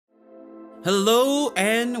Hello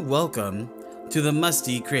and welcome to the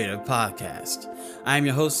Musty Creative Podcast. I'm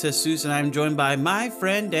your host, Jesus, and I'm joined by my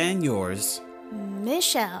friend and yours,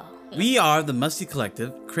 Michelle. We are the Musty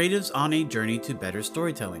Collective, creatives on a journey to better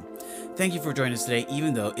storytelling. Thank you for joining us today,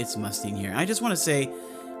 even though it's musty in here. I just want to say,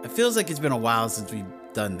 it feels like it's been a while since we've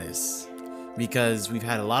done this, because we've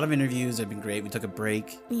had a lot of interviews. They've been great. We took a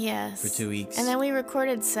break Yes. for 2 weeks. And then we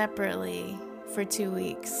recorded separately for 2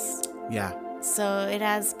 weeks. Yeah. So it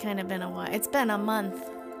has kind of been a while. It's been a month.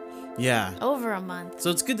 Yeah. Over a month.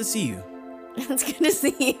 So it's good to see you. It's good to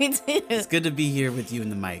see you too. It's good to be here with you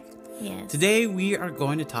in the mic. Yes. Today we are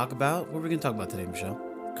going to talk about, what are we going to talk about today, Michelle?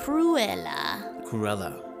 Cruella.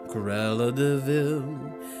 Cruella de Vil.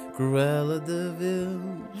 Cruella de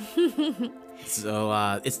Vil.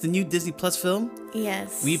 So it's the new Disney Plus film.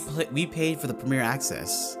 Yes. We paid for the premiere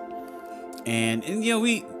access, and you know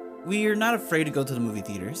we are not afraid to go to the movie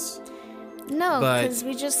theaters. No, because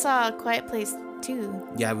we just saw A Quiet Place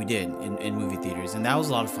 2. Yeah, we did in movie theaters, and that was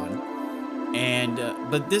a lot of fun. And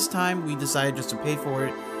but this time we decided just to pay for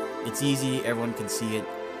it. It's easy. Everyone can see it.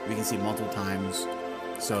 We can see it multiple times,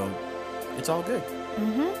 so it's all good.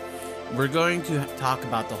 Mm-hmm. We're going to talk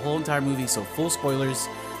about the whole entire movie, so full spoilers.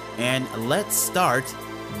 And let's start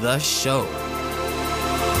the show.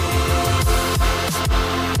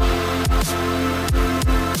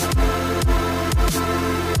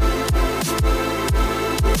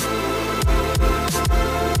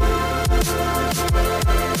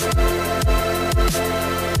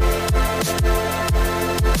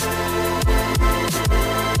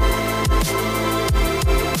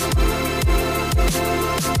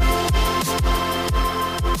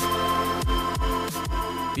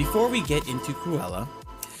 Before we get into Cruella,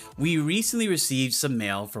 we recently received some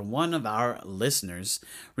mail from one of our listeners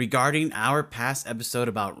regarding our past episode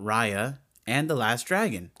about Raya and the Last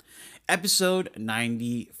Dragon, episode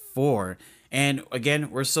 94. And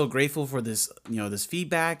again, we're so grateful for this, this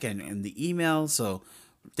feedback and the email. So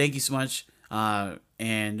thank you so much.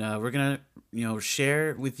 And we're gonna,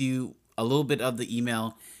 share with you a little bit of the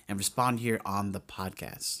email and respond here on the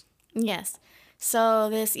podcast. Yes. So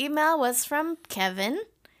this email was from Kevin.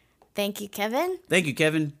 Thank you, Kevin. Thank you,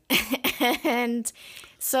 Kevin. And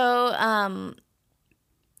so, I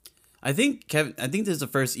think this is the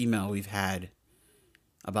first email we've had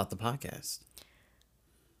about the podcast.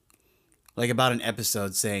 Like about an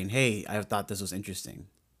episode saying, "Hey, I thought this was interesting."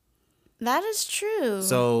 That is true.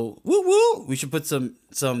 So, woo woo, we should put some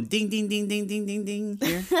ding ding ding ding ding ding ding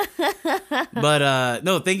here. But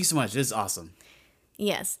no, thank you so much. This is awesome.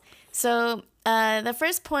 Yes. So, the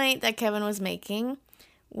first point that Kevin was making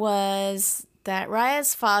was that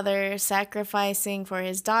Raya's father sacrificing for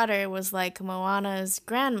his daughter was like Moana's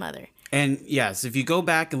grandmother. And yes, if you go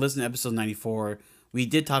back and listen to episode 94, we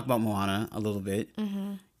did talk about Moana a little bit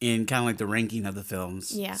in kind of like the ranking of the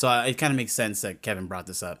films. Yeah. So it kind of makes sense that Kevin brought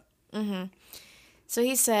this up. Mm-hmm. So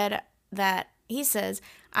he says,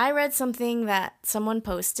 I read something that someone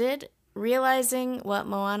posted, realizing what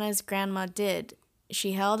Moana's grandma did.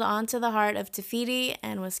 She held on to the heart of Te Fiti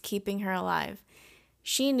and was keeping her alive.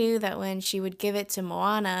 She knew that when she would give it to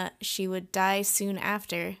Moana, she would die soon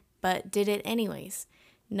after, but did it anyways,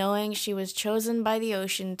 knowing she was chosen by the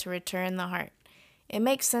ocean to return the heart. It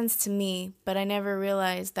makes sense to me, but I never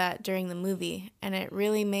realized that during the movie, and it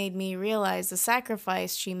really made me realize the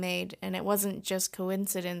sacrifice she made, and it wasn't just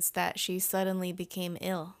coincidence that she suddenly became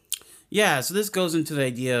ill. Yeah, so this goes into the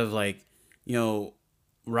idea of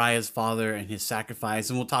Raya's father and his sacrifice,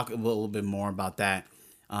 and we'll talk a little bit more about that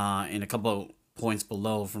in a couple of points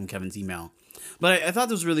below from Kevin's email. But I thought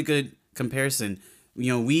this was a really good comparison.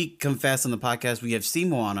 We confess on the podcast we have seen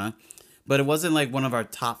Moana, but it wasn't like one of our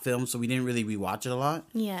top films, so we didn't really rewatch it a lot.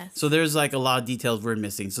 Yes. So there's like a lot of details we're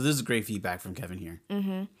missing. So this is great feedback from Kevin here.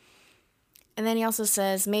 Mm-hmm. And then he also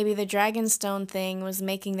says maybe the Dragonstone thing was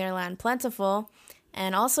making their land plentiful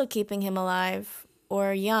and also keeping him alive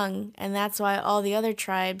or young, and that's why all the other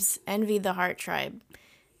tribes envied the Heart tribe.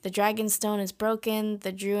 The Dragonstone is broken,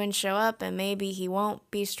 the Druins show up, and maybe he won't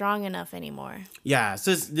be strong enough anymore. Yeah,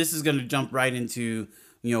 so this is going to jump right into,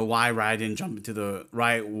 why Raya didn't jump into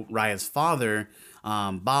Raya's father,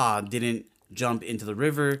 Ba, didn't jump into the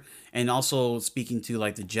river, and also speaking to,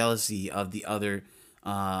 like, the jealousy of the other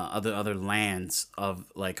lands of,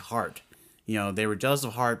 like, Heart. They were jealous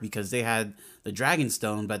of Heart because they had the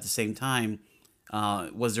Dragonstone, but at the same time,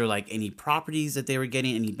 was there, like, any properties that they were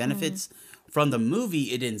getting, any benefits? Mm-hmm. From the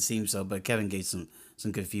movie, it didn't seem so, but Kevin gave some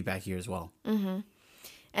good feedback here as well. Mm-hmm.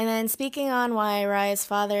 And then speaking on why Raya's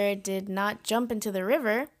father did not jump into the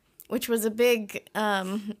river, which was a big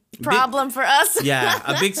problem for us. Yeah,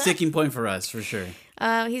 a big sticking point for us, for sure.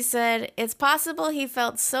 He said, it's possible he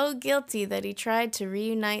felt so guilty that he tried to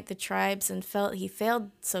reunite the tribes and felt he failed,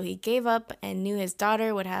 so he gave up and knew his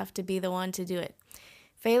daughter would have to be the one to do it.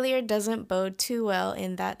 Failure doesn't bode too well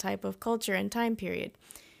in that type of culture and time period.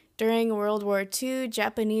 During World War II,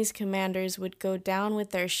 Japanese commanders would go down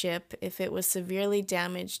with their ship if it was severely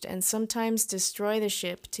damaged and sometimes destroy the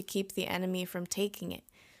ship to keep the enemy from taking it.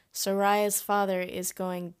 So Raya's father is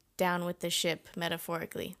going down with the ship,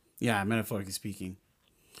 metaphorically. Yeah, metaphorically speaking.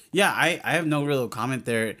 Yeah, I have no real comment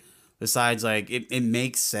there besides like it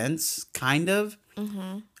makes sense, kind of.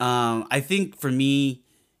 Mm-hmm. I think for me,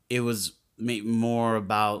 it was more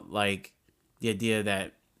about like the idea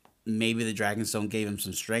that maybe the Dragonstone gave him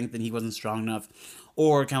some strength and he wasn't strong enough,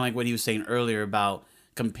 or kind of like what he was saying earlier about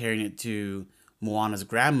comparing it to Moana's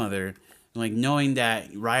grandmother, like knowing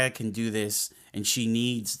that Raya can do this and she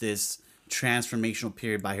needs this transformational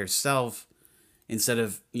period by herself instead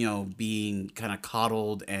of, being kind of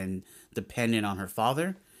coddled and dependent on her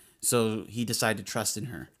father. So he decided to trust in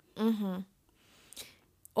her. Mm-hmm.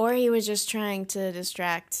 Or he was just trying to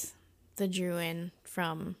distract the Druin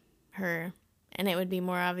from her. And it would be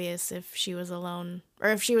more obvious if she was alone. Or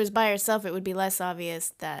if she was by herself, it would be less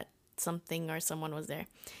obvious that something or someone was there.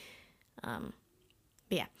 But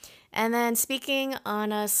yeah. And then speaking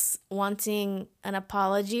on us wanting an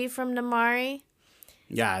apology from Namari.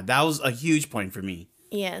 Yeah, that was a huge point for me.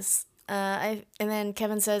 Yes. And then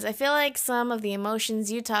Kevin says, I feel like some of the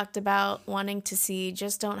emotions you talked about wanting to see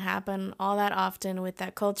just don't happen all that often with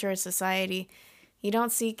that culture or society. You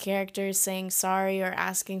don't see characters saying sorry or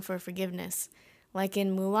asking for forgiveness. Like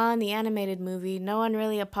in Mulan, the animated movie, no one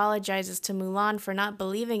really apologizes to Mulan for not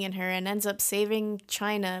believing in her and ends up saving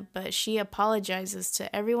China, but she apologizes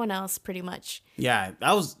to everyone else pretty much. Yeah,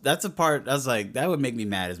 that's a part, I was like, that would make me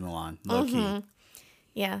mad as Mulan, low-key. Mm-hmm.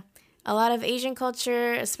 Yeah. A lot of Asian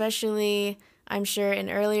culture, especially, I'm sure, in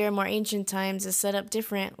earlier, more ancient times, is set up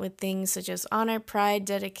different with things such as honor, pride,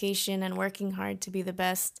 dedication, and working hard to be the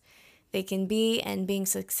best they can be and being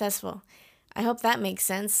successful. I hope that makes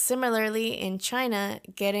sense. Similarly, in China,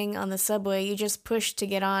 getting on the subway, you just push to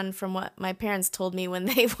get on from what my parents told me when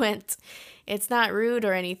they went. It's not rude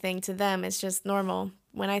or anything to them, it's just normal.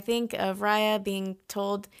 When I think of Raya being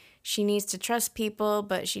told she needs to trust people,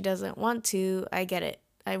 but she doesn't want to, I get it.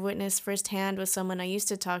 I witnessed firsthand with someone I used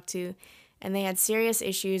to talk to, and they had serious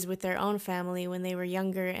issues with their own family when they were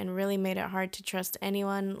younger and really made it hard to trust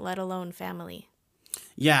anyone, let alone family.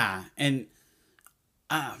 Yeah, and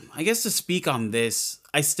I guess to speak on this,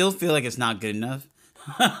 I still feel like it's not good enough.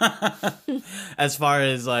 As far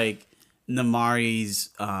as like Namari's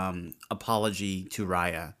apology to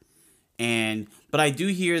Raya. But I do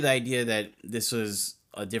hear the idea that this was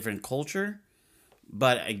a different culture.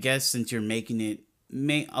 But I guess since you're making it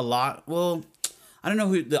a lot, well, I don't know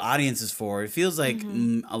who the audience is for. It feels like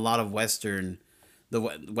a lot of Western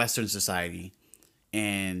society.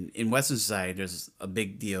 And in Western society, there's a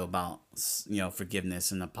big deal about,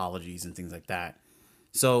 forgiveness and apologies and things like that.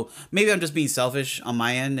 So maybe I'm just being selfish on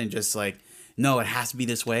my end and just like, no, it has to be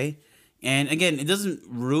this way. And again, it doesn't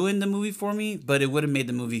ruin the movie for me, but it would have made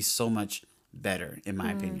the movie so much better, in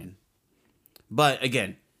my opinion. But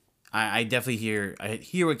again, I definitely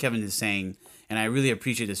hear what Kevin is saying, and I really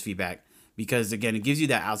appreciate this feedback because, again, it gives you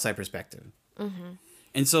that outside perspective. Mm-hmm.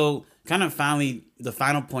 And so, kind of finally, the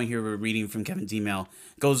final point here we're reading from Kevin's email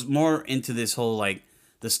goes more into this whole, like,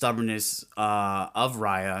 the stubbornness of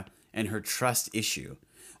Raya and her trust issue,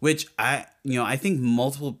 which I think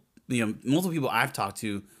multiple people I've talked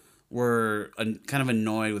to were kind of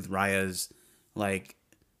annoyed with Raya's, like,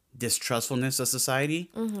 distrustfulness of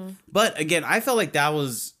society. Mm-hmm. But, again, I felt like that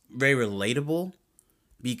was very relatable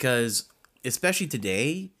because, especially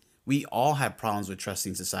today, we all have problems with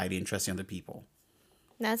trusting society and trusting other people.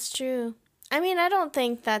 That's true. I mean, I don't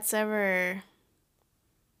think that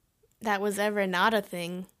was ever not a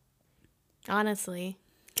thing, honestly.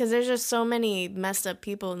 Because there's just so many messed up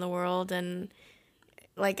people in the world, and,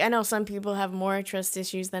 like, I know some people have more trust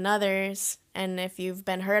issues than others, and if you've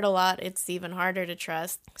been hurt a lot, it's even harder to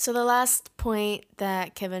trust. So the last point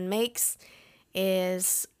that Kevin makes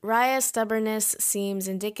is Raya's stubbornness seems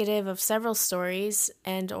indicative of several stories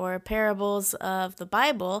and or parables of the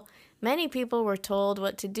Bible. Many people were told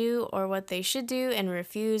what to do or what they should do and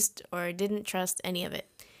refused or didn't trust any of it.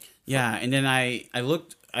 Yeah, and then I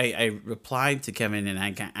replied to Kevin and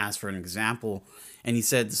I asked for an example, and he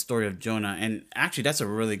said the story of Jonah, and actually that's a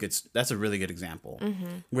really good example,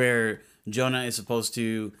 where Jonah is supposed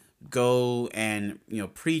to go and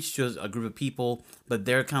preach to a group of people, but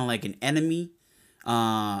they're kind of like an enemy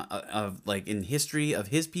of like in history of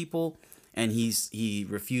his people, and he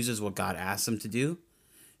refuses what God asks him to do.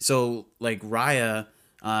 So like Raya,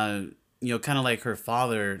 kind of like her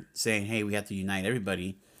father saying, "Hey, we have to unite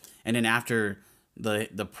everybody," and then after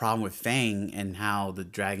the problem with Fang and how the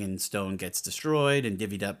dragon stone gets destroyed and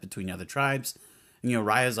divvied up between the other tribes,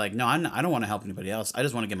 Raya's like, "No, I don't want to help anybody else. I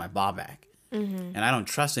just want to get my ball back, and I don't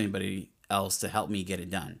trust anybody else to help me get it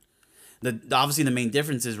done." Obviously the main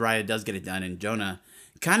difference is Raya does get it done, and Jonah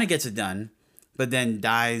kind of gets it done, but then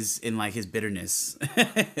dies in like his bitterness.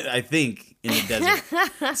 I think in the desert.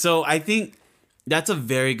 So I think that's a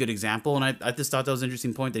very good example, and I just thought that was an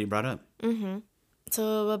interesting point that he brought up.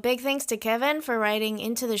 So a big thanks to Kevin for writing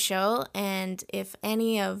into the show. And if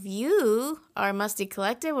any of you, our Musty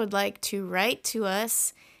Collective, would like to write to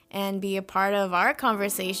us and be a part of our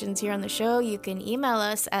conversations here on the show, you can email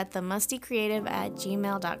us at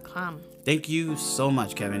themustycreative@gmail.com. Thank you so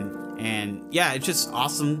much, Kevin. And yeah, it's just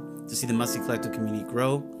awesome to see the Musty Collective community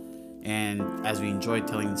grow. And as we enjoy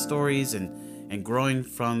telling stories and growing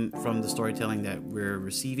from the storytelling that we're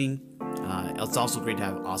receiving, it's also great to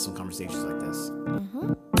have awesome conversations like this.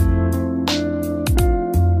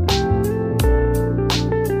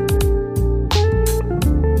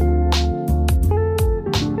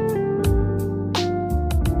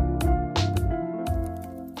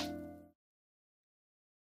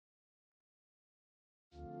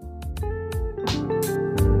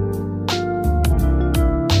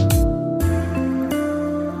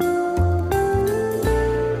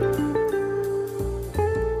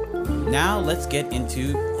 Now let's get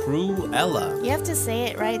into Cruella. You have to say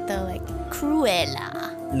it right though, like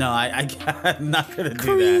Cruella. No, I'm not gonna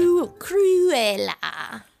do that.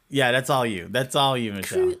 Cruella. Yeah, that's all you. That's all you,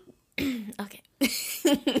 Michelle. Okay.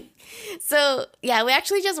 So yeah, we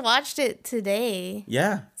actually just watched it today.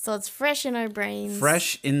 Yeah. So it's fresh in our brains.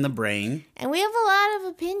 Fresh in the brain. And we have a lot of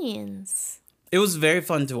opinions. It was very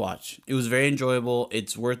fun to watch. It was very enjoyable.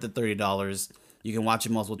 It's worth the $30. You can watch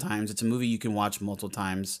it multiple times. It's a movie you can watch multiple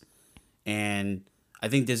times. And I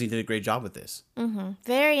think Disney did a great job with this.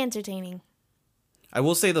 Very entertaining. I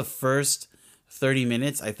will say the first 30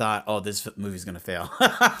 minutes, I thought, oh, this movie's going to fail.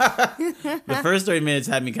 The first 30 minutes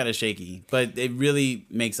had me kind of shaky, but it really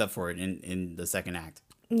makes up for it in the second act.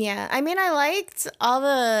 Yeah, I mean, I liked all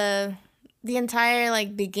the entire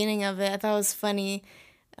like beginning of it. I thought it was funny.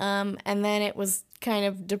 And then it was kind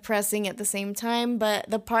of depressing at the same time. But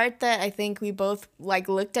the part that I think we both like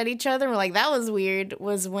looked at each other and were like, that was weird,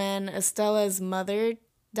 was when Estella's mother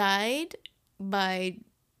died by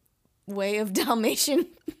way of Dalmatian.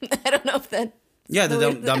 I don't know if that. Yeah,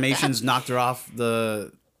 the Dalmatians knocked her off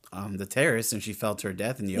the terrace and she fell to her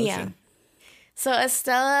death in the ocean. Yeah. So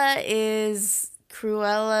Estella is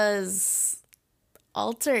Cruella's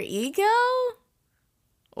alter ego?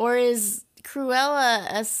 Or is Cruella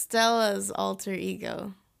Estella's alter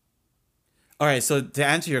ego? All right, so to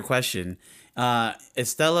answer your question,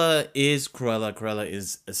 Estella is Cruella, Cruella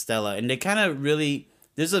is Estella, and they kind of really,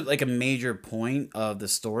 there's a major point of the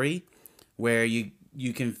story where you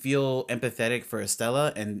can feel empathetic for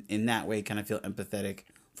Estella, and in that way kind of feel empathetic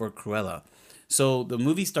for Cruella. So the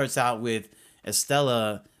movie starts out with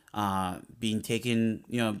Estella being taken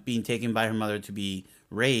by her mother to be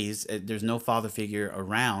raised. There's no father figure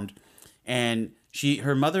around, and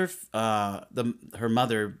her mother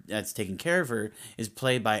that's taking care of her is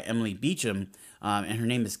played by Emily Beecham, and her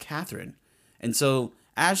name is Catherine. And so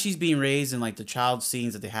as she's being raised in like the child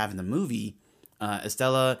scenes that they have in the movie,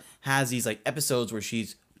 Estella has these like episodes where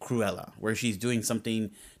she's Cruella, where she's doing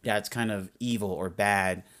something that's kind of evil or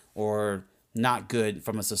bad or not good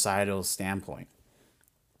from a societal standpoint.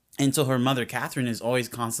 And so her mother, Catherine, is always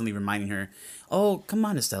constantly reminding her, "Oh, come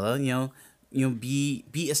on, Estella, be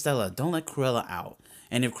Estella. Don't let Cruella out.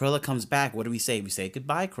 And if Cruella comes back, what do we say? We say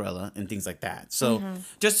goodbye, Cruella," and things like that. So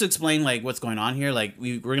just to explain like what's going on here, like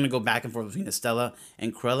we're gonna go back and forth between Estella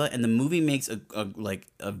and Cruella, and the movie makes it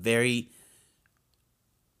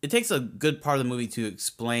takes a good part of the movie to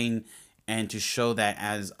explain and to show that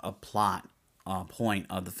as a plot point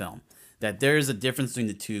of the film, that there is a difference between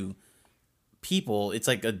the two people. It's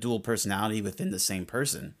like a dual personality within the same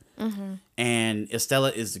person. And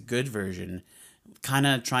Estella is the good version, kind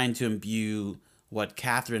of trying to imbue what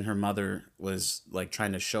Catherine, her mother, was like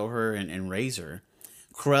trying to show her and raise her.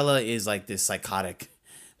 Cruella is like this psychotic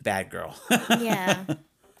bad girl. Yeah.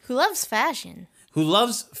 Who loves fashion. Who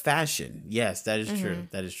loves fashion. Yes, that is true.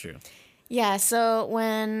 That is true. Yeah, so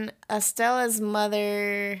when Estella's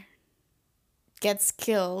mother gets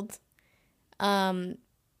killed, when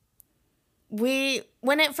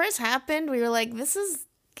it first happened, we were like, this is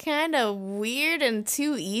kind of weird and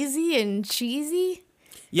too easy and cheesy.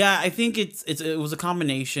 Yeah, I think it was a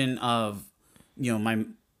combination of,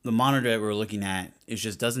 the monitor that we're looking at is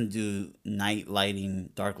just doesn't do night lighting,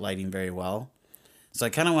 dark lighting very well. So I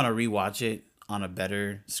kind of want to rewatch it on a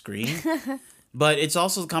better screen. But it's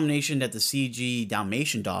also the combination that the CG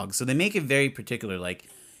Dalmatian dogs, so they make it very particular. Like,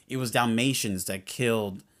 it was Dalmatians that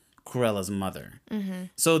killed Cruella's mother. Mm-hmm.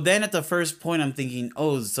 So then at the first point, I'm thinking,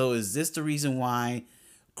 oh, so is this the reason why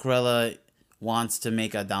Cruella wants to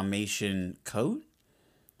make a Dalmatian coat?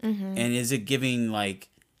 Mm-hmm. And is it giving, like,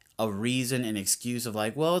 a reason, an excuse of,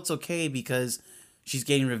 like, well, it's okay because she's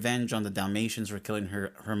getting revenge on the Dalmatians for killing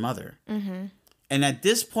her mother. Mm-hmm. And at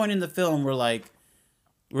this point in the film, we're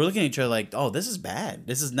looking at each other like, oh, this is bad.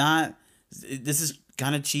 This is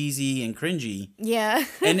kind of cheesy and cringy. Yeah.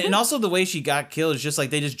 and also the way she got killed is just like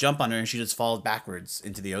they just jump on her and she just falls backwards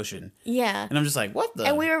into the ocean. Yeah. And I'm just like, what the?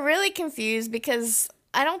 And we were really confused because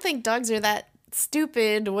I don't think dogs are that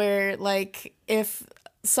stupid where, like, if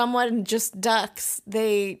someone just ducks,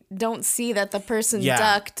 they don't see that the person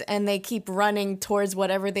ducked and they keep running towards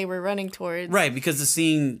whatever they were running towards. Right, because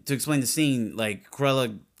to explain the scene, like,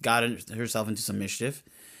 Cruella got herself into some mischief.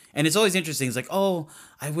 And it's always interesting. It's like, oh,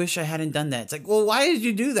 I wish I hadn't done that. It's like, well, why did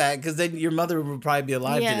you do that? Because then your mother would probably be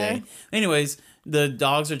alive today. Anyways, the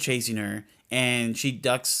dogs are chasing her, and she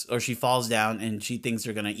ducks or she falls down, and she thinks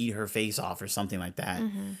they're going to eat her face off or something like that.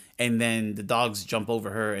 Mm-hmm. And then the dogs jump over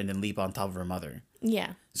her and then leap on top of her mother.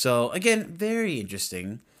 Yeah. So, again, very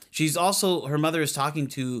interesting. Her mother is talking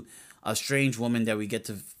to a strange woman that we get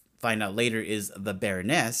to find out later is the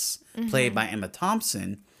Baroness, played by Emma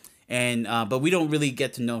Thompson. And but we don't really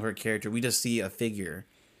get to know her character. We just see a figure,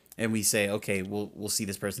 and we say, okay, we'll see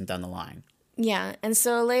this person down the line. Yeah, and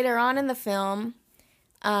so later on in the film,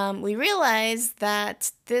 we realize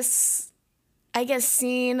that this, I guess,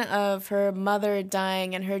 scene of her mother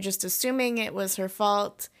dying and her just assuming it was her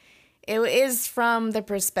fault, it is from the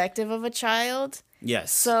perspective of a child.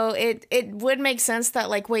 Yes. So it would make sense that,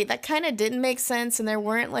 like, wait, that kind of didn't make sense, and there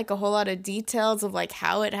weren't, like, a whole lot of details of, like,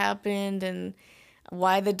 how it happened and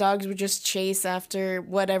why the dogs would just chase after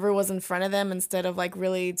whatever was in front of them instead of, like,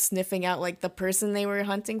 really sniffing out, like, the person they were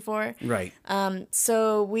hunting for. Right.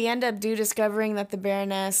 So we end up discovering that the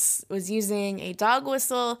Baroness was using a dog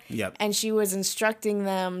whistle. Yep. And she was instructing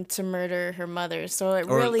them to murder her mother. So it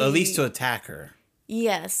or really... at least to attack her.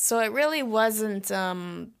 Yes. So it really wasn't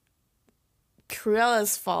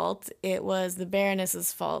Cruella's fault. It was the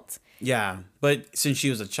Baroness's fault. Yeah. But since she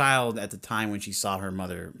was a child at the time when she saw her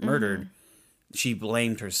mother murdered... she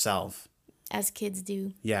blamed herself. As kids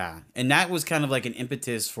do. Yeah. And that was kind of like an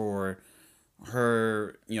impetus for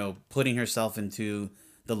her, putting herself into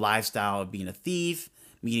the lifestyle of being a thief,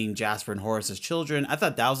 meeting Jasper and Horace's children. I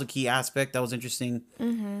thought that was a key aspect that was interesting.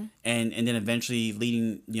 Mm-hmm. And then eventually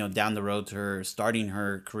leading, down the road to her starting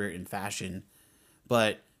her career in fashion.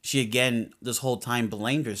 But she, again, this whole time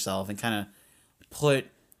blamed herself and kind of put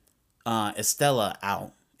Estella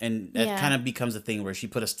out. And that kind of becomes a thing where she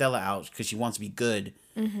put Estella out because she wants to be good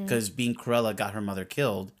because being Cruella got her mother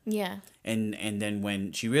killed. Yeah. And then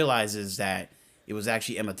when she realizes that it was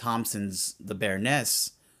actually Emma Thompson's, the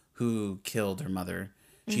Baroness, who killed her mother,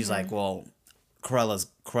 she's like, well,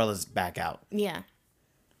 Cruella's back out. Yeah.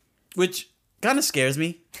 Which kind of scares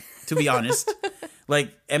me, to be honest.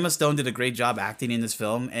 Like, Emma Stone did a great job acting in this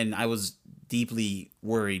film, and I was deeply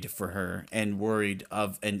worried for her and worried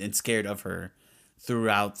of and scared of her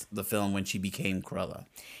throughout the film when she became Cruella.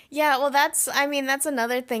 Yeah, well, that's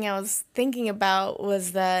another thing I was thinking about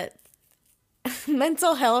was that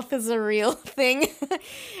mental health is a real thing.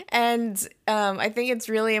 And I think it's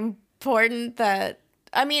really important that,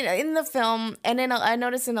 in the film, and I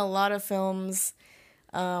notice in a lot of films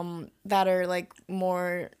that are, like,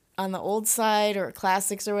 more on the old side or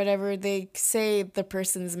classics or whatever, they say the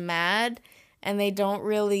person's mad and they don't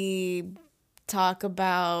really talk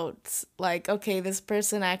about, like, okay, this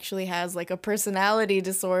person actually has, like, a personality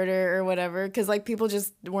disorder or whatever, because, like, people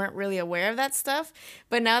just weren't really aware of that stuff.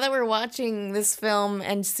 But now that we're watching this film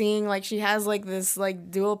and seeing, like, she has, like, this,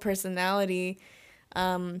 like, dual personality,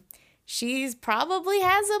 she's probably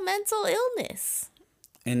has a mental illness.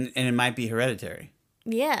 And it might be hereditary.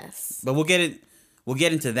 Yes. But we'll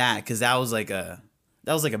get into that because that was like a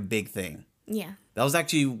big thing. Yeah. That was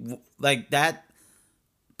actually, like, that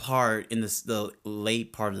part in the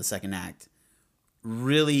late part of the second act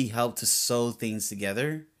really helped to sew things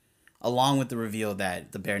together, along with the reveal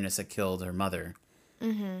that the Baroness had killed her mother.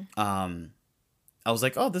 Mm-hmm. I was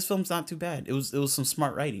like, oh, this film's not too bad. It was some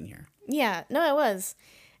smart writing here. Yeah, no, it was.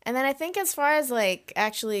 And then I think as far as, like,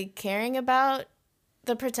 actually caring about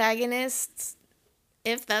the protagonist,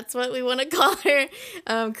 if that's what we want to call her,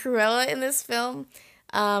 Cruella in this film,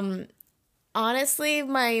 Honestly,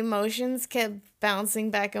 my emotions kept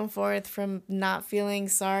bouncing back and forth from not feeling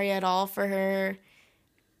sorry at all for her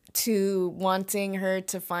to wanting her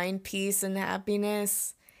to find peace and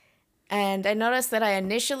happiness. And I noticed that I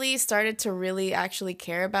initially started to really actually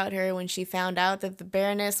care about her when she found out that the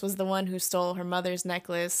Baroness was the one who stole her mother's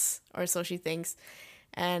necklace, or so she thinks.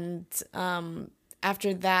 And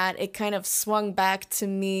after that, it kind of swung back to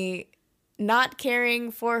me not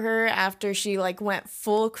caring for her after she like went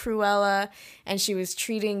full Cruella and she was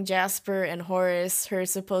treating Jasper and Horace, her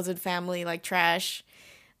supposed family, like trash.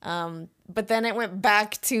 But then it went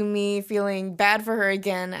back to me feeling bad for her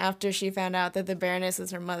again after she found out that the Baroness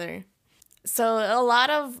is her mother. So a lot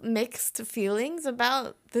of mixed feelings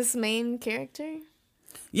about this main character.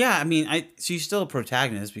 Yeah, I mean, she's still a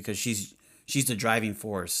protagonist because she's the driving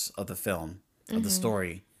force of the film, of the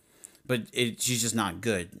story. But she's just not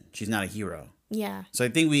good. She's not a hero. Yeah. So I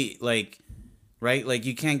think we like, right? Like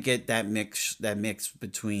you can't get that mix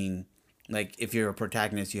between, like, if you're a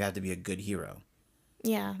protagonist, you have to be a good hero.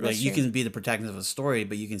 Yeah. Like you can be the protagonist of a story,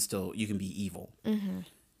 but you can be evil.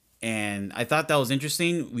 And I thought that was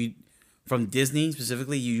interesting. From Disney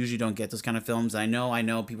specifically, you usually don't get those kind of films. I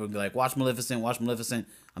know people will be like, watch Maleficent.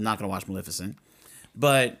 I'm not gonna watch Maleficent,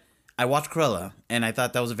 but I watched Cruella, and I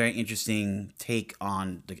thought that was a very interesting take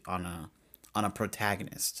on a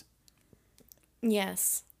protagonist.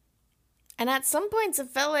 Yes. And at some points, it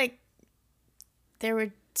felt like there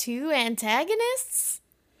were two antagonists,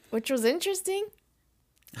 which was interesting.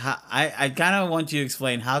 I kind of want you to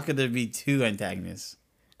explain, how could there be two antagonists?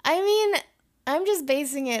 I mean, I'm just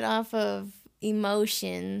basing it off of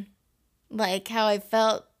emotion, like how I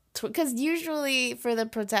felt. Because usually for the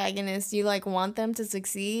protagonist, you like want them to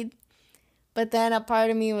succeed. But then a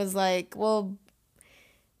part of me was like, well,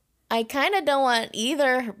 I kind of don't want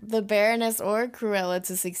either the Baroness or Cruella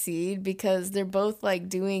to succeed because they're both like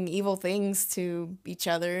doing evil things to each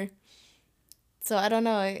other. So I don't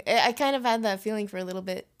know. I kind of had that feeling for a little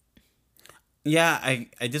bit. Yeah,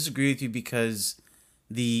 I disagree with you because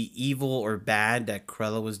the evil or bad that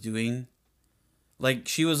Cruella was doing, like,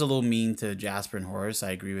 she was a little mean to Jasper and Horace.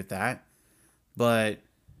 I agree with that. But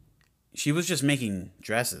she was just making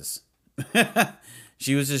dresses.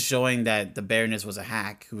 She was just showing that the Baroness was a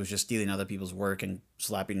hack who was just stealing other people's work and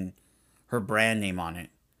slapping her brand name on it.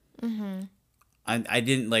 I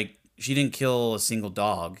didn't like, she didn't kill a single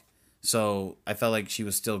dog. So I felt like she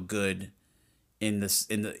was still good in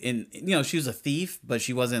she was a thief, but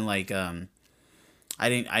she wasn't like, I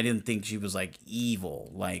didn't think she was like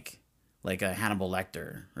evil, like a Hannibal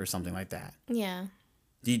Lecter or something like that. Yeah.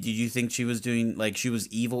 Did you think she was doing, like, she was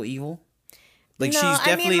evil? Like, No, she's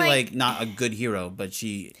definitely like not a good hero, but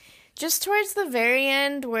she... Just towards the very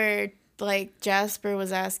end where like Jasper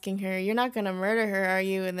was asking her, "You're not going to murder her, are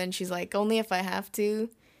you?" And then she's like, "Only if I have to."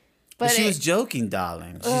 But she was joking,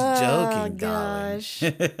 darling. She's joking, gosh.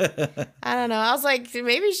 darling. I don't know. I was like,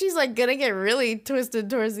 maybe she's like going to get really twisted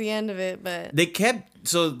towards the end of it, but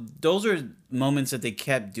So those are moments that they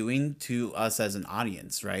kept doing to us as an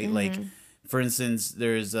audience, right? Like, for instance,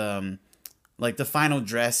 there's like the final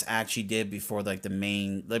dress act she did before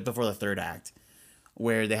before the third act,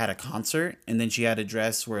 where they had a concert, and then she had a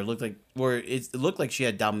dress where it looked like she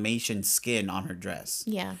had Dalmatian skin on her dress.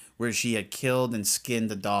 Yeah. Where she had killed and skinned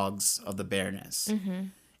the dogs of the Baroness.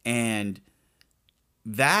 And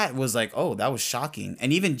that was like, oh, that was shocking.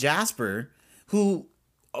 And even Jasper, who,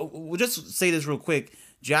 we'll just say this real quick,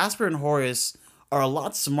 Jasper and Horace are a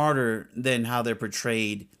lot smarter than how they're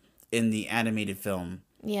portrayed in the animated film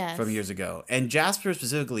from years ago. And Jasper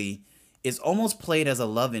specifically is almost played as a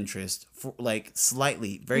love interest, for, like,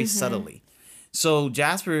 slightly, very subtly. So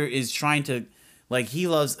Jasper is trying to, like, he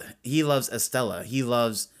loves Estella. He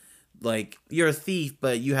loves, like, you're a thief,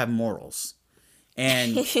 but you have morals.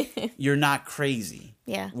 And you're not crazy.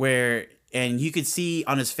 Yeah. And you could see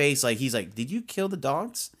on his face, like, he's like, did you kill the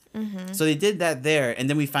dogs? So they did that there, and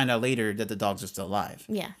then we find out later that the dogs are still alive.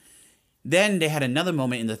 Yeah. Then they had another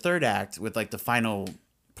moment in the third act with, like, the final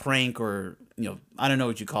prank, or, I don't know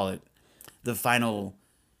what you call it. The final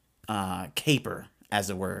caper, as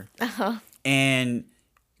it were. And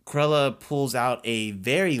Cruella pulls out a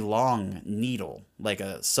very long needle, like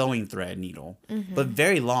a sewing thread needle, but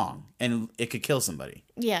very long, and it could kill somebody.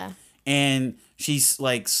 Yeah. And she's,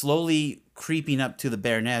 like, slowly creeping up to the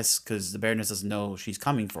Baroness, because the Baroness doesn't know she's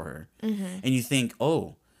coming for her. And you think,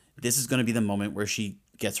 oh, this is going to be the moment where she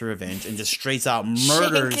gets her revenge and just straight out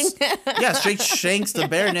murders. Straight shanks the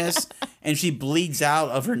Baroness, and she bleeds out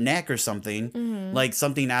of her neck or something, like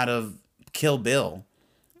something out of Kill Bill.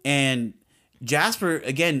 And Jasper,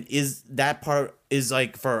 again, is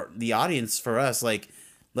like, for the audience, for us, like,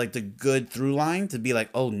 like the good through line to be like,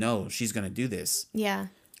 oh no, she's gonna do this. Yeah.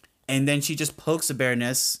 And then she just pokes the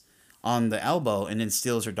Baroness on the elbow and then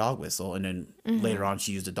steals her dog whistle. And then later on,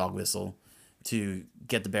 she used the dog whistle to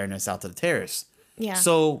get the Baroness out to the terrace. Yeah.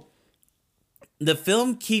 So the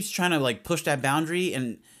film keeps trying to like push that boundary.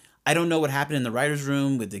 And I don't know what happened in the writer's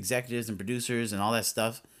room with the executives and producers and all that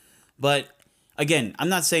stuff. But again, I'm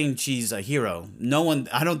not saying she's a hero.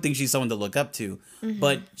 I don't think she's someone to look up to.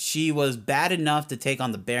 But she was bad enough to take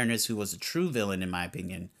on the Baroness, who was a true villain, in my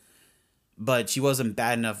opinion. But she wasn't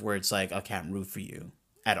bad enough where it's like, I can't root for you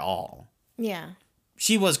at all. Yeah.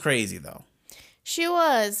 She was crazy, though. She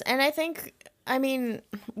was. And I think, I mean,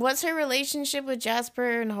 was her relationship with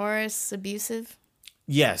Jasper and Horace abusive?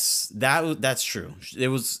 Yes, that's true. It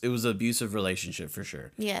was an abusive relationship for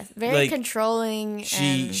sure. Yeah, very controlling.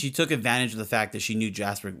 She took advantage of the fact that she knew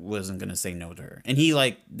Jasper wasn't going to say no to her. And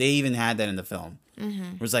they even had that in the film.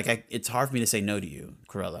 It was like, it's hard for me to say no to you,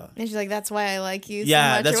 Cruella. And she's like, that's why I like you so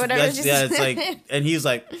much, or whatever. It's like, and he was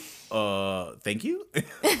like, thank you?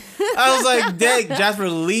 I was like, dang, Jasper,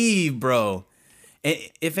 leave, bro. And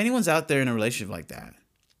if anyone's out there in a relationship like that,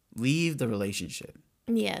 leave the relationship.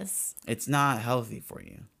 Yes. It's not healthy for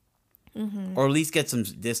you. Or at least get some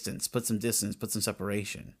distance, put some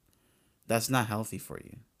separation. That's not healthy for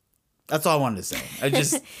you. That's all I wanted to say.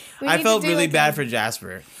 I felt really bad for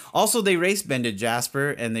Jasper. Also, they race bended Jasper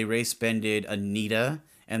and they race bended Anita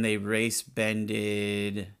and they race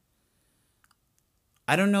bended.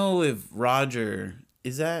 I don't know if Roger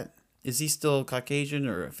is he still Caucasian,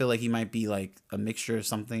 or I feel like he might be like a mixture of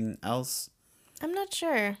something else. I'm not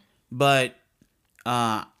sure. But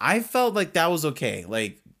I felt like that was okay.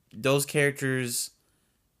 Like, those characters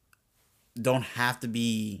don't have to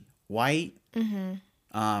be white.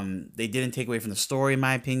 They didn't take away from the story, in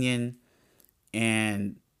my opinion,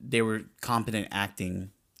 and they were competent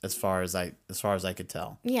acting as far as I could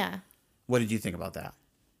tell. Yeah. What did you think about that?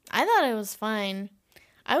 I thought it was fine.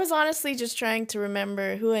 I was honestly just trying to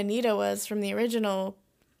remember who Anita was from the original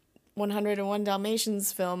 101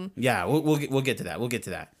 Dalmatians film. Yeah, we'll get to that. We'll get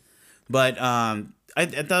to that. But I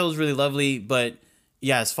thought it was really lovely. But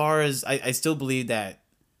yeah, as far as I still believe that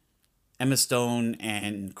Emma Stone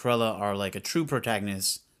and Cruella are like a true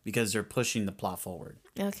protagonist because they're pushing the plot forward.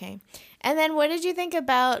 Okay. And then what did you think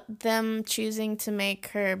about them choosing to make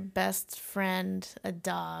her best friend a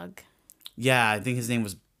dog? Yeah, I think his name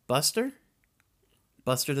was Buster.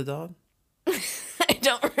 Buster the dog? I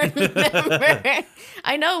don't remember.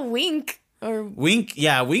 I know Wink.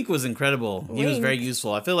 Wink was incredible. He was very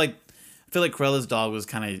useful. I feel like Cruella's dog was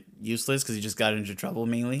kind of useless because he just got into trouble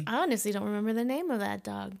mainly. I honestly don't remember the name of that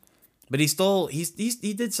dog. But he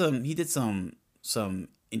did some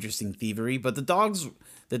interesting thievery. But the dogs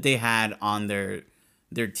that they had on their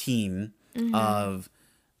team of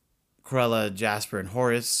Cruella, Jasper, and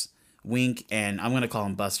Horace, Wink, and I'm gonna call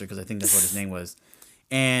him Buster because I think that's what his name was.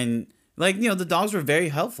 And the dogs were very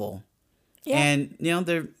helpful. Yeah. And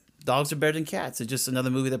their dogs are better than cats. It's just another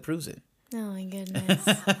movie that proves it. Oh my goodness.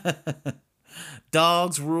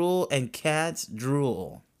 Dogs rule and cats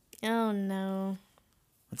drool. Oh no.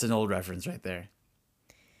 That's an old reference right there.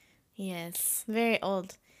 Yes, very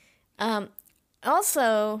old.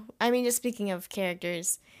 Also, I mean, just speaking of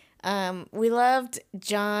characters, we loved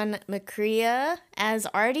John McCrea as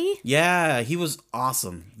Artie. Yeah, he was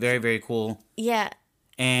awesome. Very, very cool. Yeah.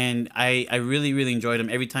 And I really, really enjoyed him.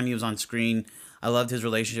 Every time he was on screen, I loved his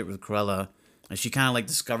relationship with Cruella. And she kind of like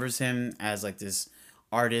discovers him as like this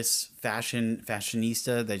artist,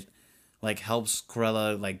 fashionista that like helps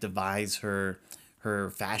Cruella like devise her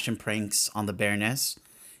fashion pranks on the Baroness.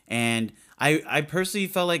 And I personally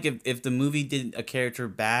felt like if the movie did a character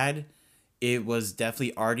bad, it was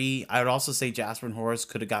definitely Artie. I would also say Jasper and Horace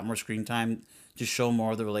could have got more screen time to show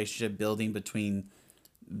more of the relationship building between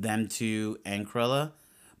them two and Cruella.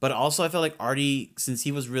 But also I felt like Artie, since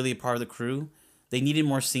he was really a part of the crew, they needed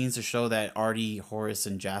more scenes to show that Artie, Horace,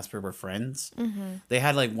 and Jasper were friends. They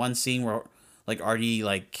had like one scene where like Artie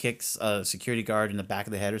like kicks a security guard in the back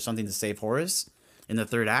of the head or something to save Horace in the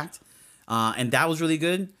third act. And that was really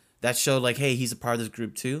good. That showed like, hey, he's a part of this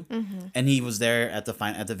group too. And he was there at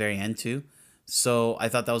the very end too. So I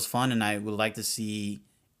thought that was fun, and I would like to see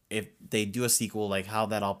if they do a sequel, like how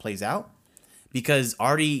that all plays out. Because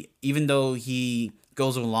Artie, even though he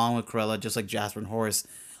goes along with Cruella, just like Jasper and Horace,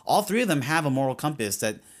 all three of them have a moral compass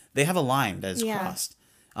that they have a line that is crossed.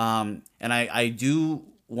 And I do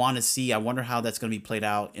want to see, I wonder how that's going to be played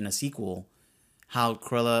out in a sequel, how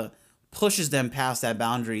Cruella pushes them past that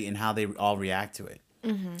boundary and how they all react to it.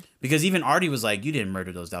 Because even Artie was like, you didn't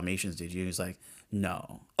murder those Dalmatians, did you? He's like,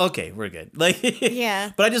 No. Okay, we're good. Like,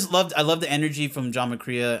 Yeah. but I loved the energy from John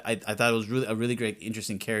McCrea. I thought it was really a really great,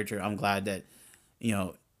 interesting character. I'm glad that, you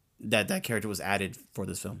know, that character was added for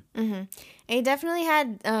this film. And he definitely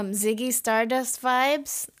had Ziggy Stardust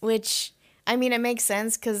vibes, which, I mean, it makes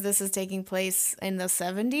sense because this is taking place in the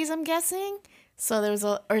 70s, I'm guessing. So there's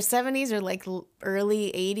or 70s or like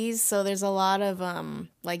early 80s. So there's a lot of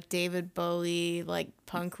like David Bowie, like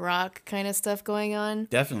punk rock kind of stuff going on.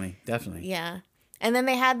 Definitely, definitely. Yeah. And then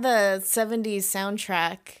they had the 70s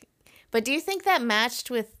soundtrack. But do you think that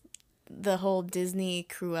matched with the whole Disney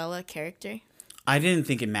Cruella character? I didn't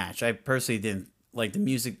think it matched. I personally didn't like the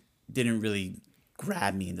music. Didn't really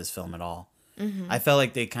grab me in this film at all. I felt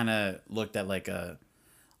like they kind of looked at like a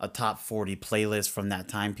top 40 playlist from that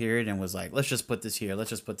time period and was like, let's just put this here,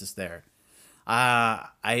 let's just put this there. I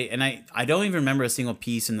don't even remember a single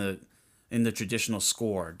piece in the traditional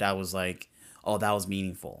score that was like, oh, that was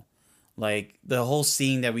meaningful. Like the whole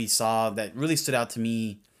scene that we saw that really stood out to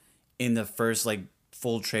me in the first like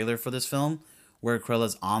full trailer for this film, where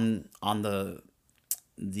Cruella's on the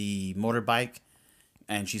motorbike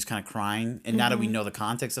and she's kind of crying. And now that we know the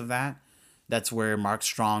context of that, that's where Mark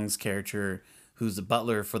Strong's character, who's the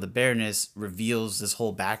butler for the Baroness, reveals this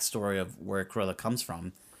whole backstory of where Cruella comes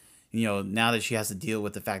from. You know, now that she has to deal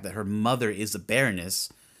with the fact that her mother is the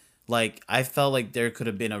Baroness, like, I felt like there could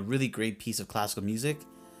have been a really great piece of classical music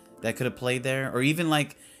that could have played there, or even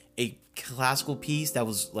like a classical piece that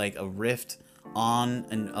was like a riff on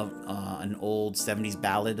an old 70s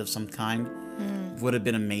ballad of some kind would have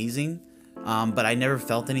been amazing. But I never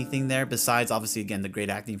felt anything there besides, obviously, again, the great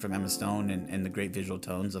acting from Emma Stone and the great visual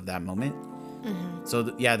tones of that moment. So,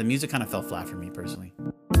 the music kind of fell flat for me personally.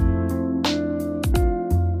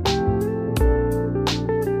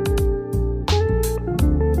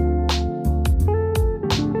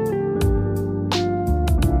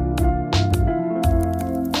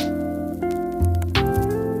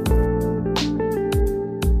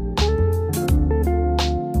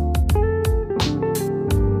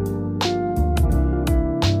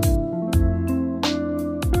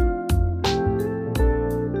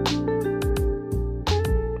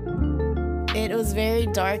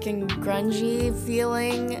 Dark and grungy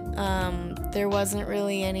feeling. There wasn't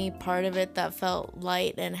really any part of it that felt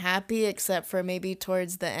light and happy, except for maybe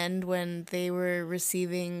towards the end when they were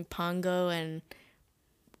receiving Pongo and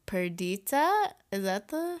Perdita. Is that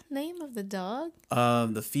the name of the dog?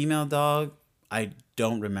 The female dog, I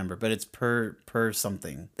don't remember, but it's per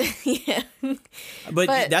something. Yeah.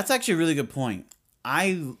 But that's actually a really good point.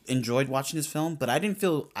 I enjoyed watching this film, but I didn't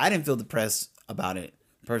feel depressed about it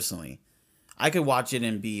personally. I could watch it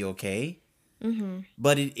and be okay,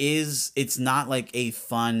 but it's not like a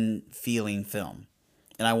fun feeling film,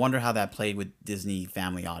 and I wonder how that played with Disney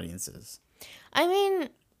family audiences. I mean,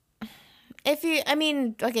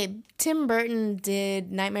 okay, Tim Burton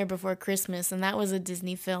did Nightmare Before Christmas, and that was a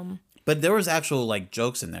Disney film. But there was actual like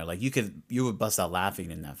jokes in there, like you would bust out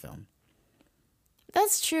laughing in that film.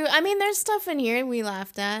 That's true. I mean, there's stuff in here we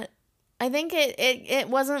laughed at. I think it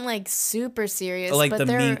wasn't like super serious. Like but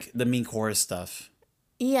the mink horror stuff.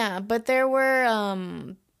 Yeah, but there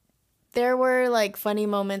were like funny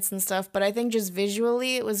moments and stuff. But I think just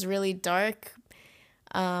visually it was really dark.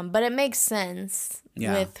 But it makes sense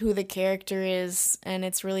with who the character is, and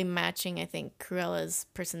it's really matching, I think, Cruella's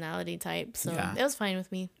personality type. So it was fine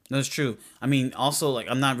with me. No, it's true. I mean, also, like,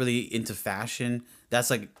 I'm not really into fashion.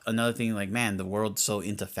 That's like another thing. Like, man, the world's so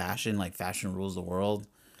into fashion. Like, fashion rules the world.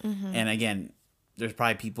 And again, there's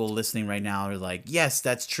probably people listening right now who are like, yes,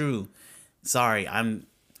 that's true. Sorry, I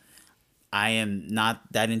am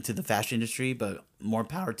not that into the fashion industry, but more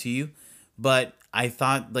power to you. But I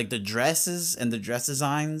thought like the dresses and the dress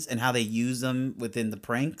designs and how they use them within the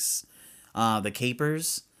pranks, the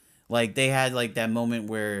capers, like they had like that moment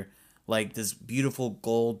where like this beautiful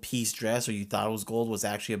gold piece dress, or you thought it was gold, was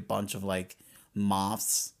actually a bunch of like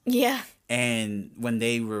moths. Yeah. And when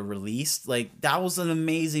they were released, like that was an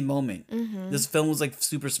amazing moment. This film was like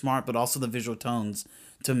super smart, but also the visual tones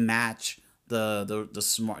to match the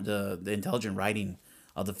intelligent writing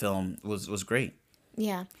of the film was great.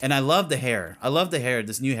 Yeah. And I love the hair. I love the hair,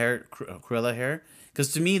 this new hair, Cruella hair.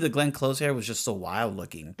 Because to me, the Glenn Close hair was just so wild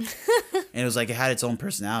looking. And it was like it had its own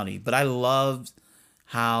personality. But I loved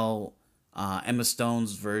how Emma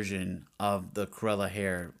Stone's version of the Cruella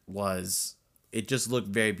hair was. It just looked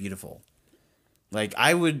very beautiful. Like,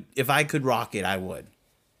 I would, if I could rock it, I would.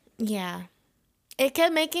 Yeah. It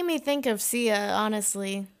kept making me think of Sia,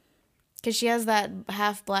 honestly. Because she has that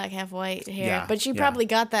half black, half white hair. Yeah, but she probably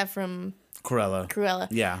got that from Cruella.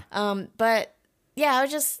 Yeah. But yeah,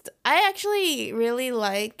 I actually really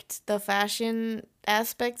liked the fashion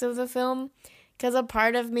aspect of the film. Because a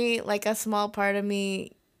part of me, like a small part of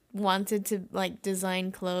me, wanted to like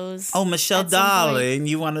design clothes. Oh, Michelle, darling,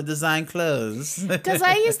 you want to design clothes? Because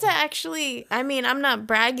I used to actually, I mean, I'm not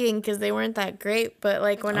bragging because they weren't that great, but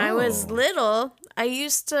like when I was little, I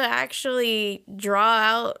used to actually draw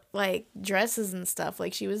out like dresses and stuff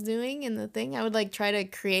like she was doing in the thing. I would like try to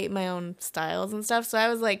create my own styles and stuff. So I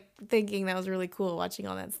was like thinking that was really cool watching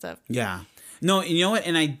all that stuff. Yeah. No, you know what?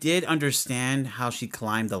 And I did understand how she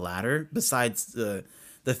climbed the ladder besides the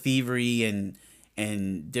thievery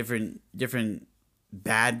and different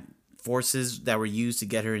bad forces that were used to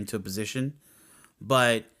get her into a position.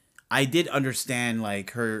 But I did understand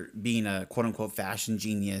like her being a quote unquote fashion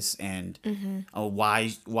genius and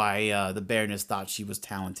why the Baroness thought she was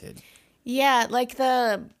talented. Yeah, like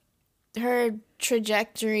her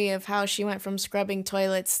trajectory of how she went from scrubbing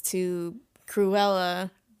toilets to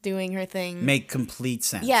Cruella doing her thing make complete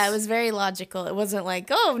sense. Yeah, it was very logical. It wasn't like,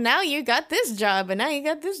 oh, now you got this job and now you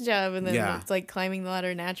got this job, and then it's like climbing the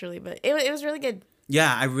ladder naturally. But it was really good.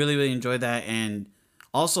 Yeah, I really, really enjoyed that. And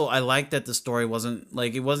also I liked that the story wasn't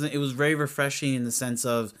like it was very refreshing in the sense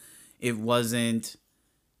of it wasn't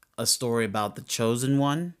a story about the chosen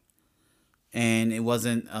one, and it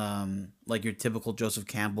wasn't like your typical Joseph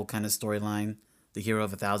Campbell kind of storyline, the hero of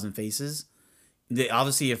 1,000 faces.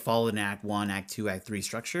 Obviously, it followed an Act 1, Act 2, Act 3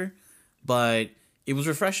 structure, but it was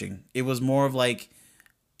refreshing. It was more of like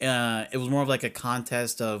a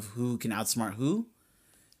contest of who can outsmart who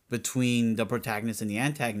between the protagonist and the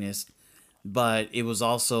antagonist, but it was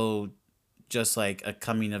also just like a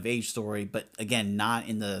coming of age story, but again, not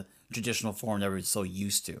in the traditional form that we're so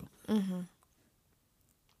used to. Mm-hmm.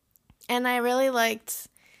 And I really liked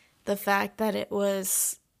the fact that it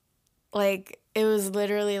was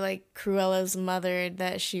literally like Cruella's mother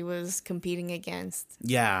that she was competing against.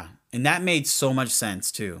 Yeah, and that made so much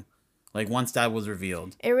sense too. Like once that was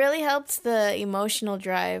revealed, it really helped the emotional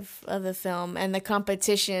drive of the film and the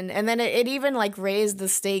competition, and then it even like raised the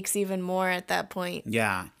stakes even more at that point.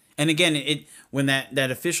 Yeah, and again, it when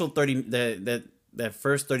that official 30 that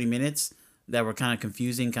first 30 minutes that were kind of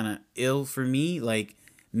confusing, kind of ill for me, like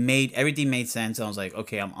everything made sense. I was like,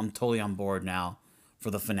 okay, I'm totally on board now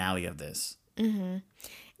for the finale of this. Mm-hmm.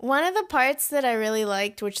 One of the parts that I really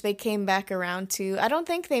liked, which they came back around to, I don't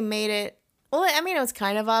think they made it. Well, I mean, it was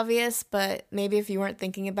kind of obvious, but maybe if you weren't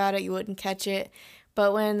thinking about it, you wouldn't catch it.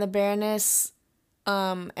 But when the Baroness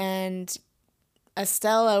and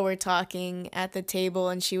Estella were talking at the table,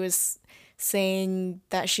 and she was saying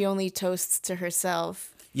that she only toasts to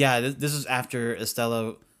herself. Yeah, this is after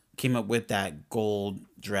Estella came up with that gold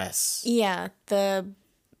dress. Yeah, the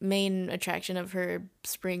main attraction of her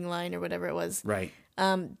spring line or whatever it was. Right.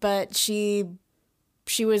 But she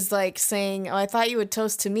was like saying, oh, I thought you would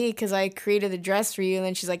toast to me because I created the dress for you. And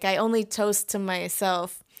then she's like, I only toast to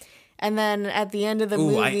myself. And then at the end of the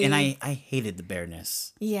movie... I hated the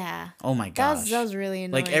Baroness. Yeah. Oh my gosh. That was really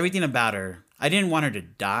annoying. Like everything about her. I didn't want her to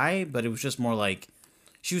die, but it was just more like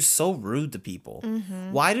she was so rude to people.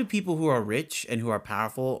 Mm-hmm. Why do people who are rich and who are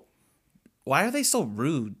powerful, why are they so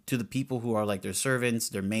rude to the people who are like their servants,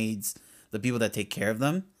 their maids, the people that take care of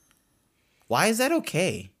them? Why is that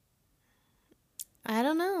okay? I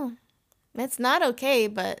don't know. It's not okay,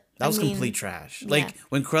 but that was complete trash. Like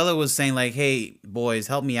when Cruella was saying like, "Hey boys,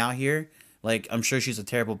 help me out here." Like I'm sure she's a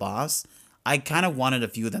terrible boss. I kind of wanted a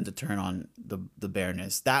few of them to turn on the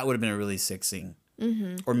Baroness. That would have been a really sick scene.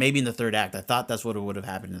 Mm-hmm. Or maybe in the third act. I thought that's what would have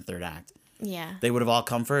happened in the third act. Yeah. They would have all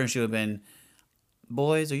come for her, and she would have been,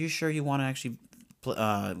 "Boys, are you sure you want to actually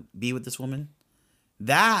be with this woman?"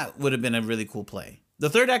 That would have been a really cool play. The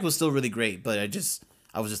third act was still really great, but I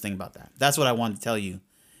was just thinking about that. That's what I wanted to tell you,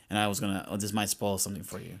 and I was gonna. Oh, this might spoil something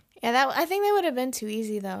for you. Yeah, I think that would have been too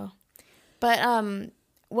easy though. But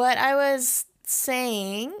what I was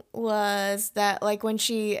saying was that like when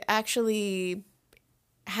she actually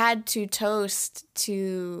had to toast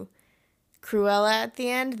to Cruella at the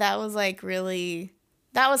end, that was like really.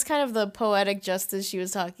 That was kind of the poetic justice she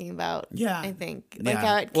was talking about. Yeah, I think like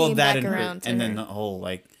how it came back around to her. And then the whole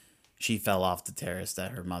like. She fell off the terrace that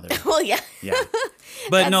her mother. Well, yeah. Yeah.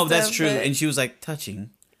 But that's true. And she was like touching.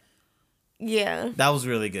 Yeah. That was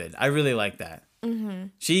really good. I really like that. Mm-hmm.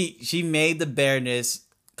 She made the Baroness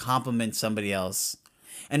compliment somebody else.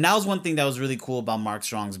 And that was one thing that was really cool about Mark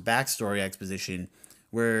Strong's backstory exposition,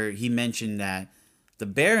 where he mentioned that the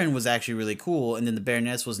Baron was actually really cool, and then the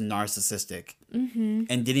Baroness was narcissistic and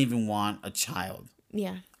didn't even want a child.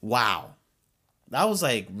 Yeah. Wow. That was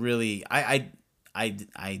like really...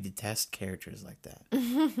 I detest characters like that.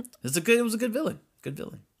 It was a good villain. Good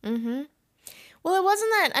villain. Mm-hmm. Well, it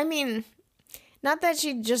wasn't that. I mean, Not that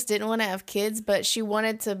she just didn't want to have kids, but she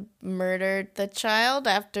wanted to murder the child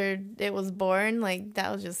after it was born. Like,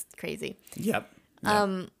 that was just crazy. Yep.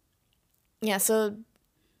 Yeah, so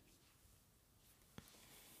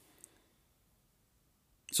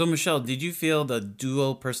So, Michelle, did you feel the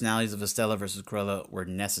dual personalities of Estella versus Cruella were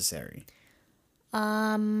necessary?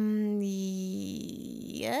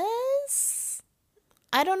 Yes.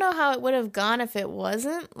 I don't know how it would have gone if it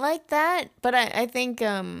wasn't like that, but I think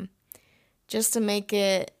just to make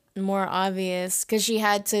it more obvious, because she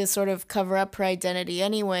had to sort of cover up her identity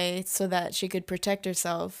anyway so that she could protect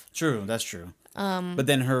herself. True, that's true. But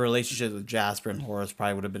then her relationship with Jasper and Horace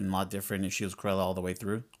probably would have been a lot different if she was Cruella all the way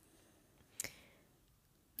through.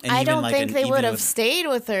 And I even don't like think they would have with, stayed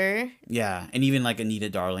with her. yeah, and even like Anita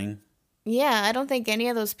Darling. Yeah, I don't think any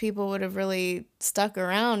of those people would have really stuck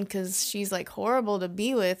around because she's like horrible to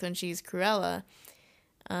be with when she's Cruella.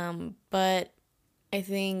 But I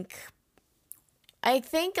think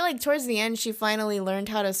like towards the end she finally learned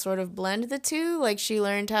how to sort of blend the two. Like she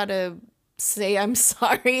learned how to say I'm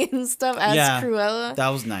sorry and stuff as Cruella. That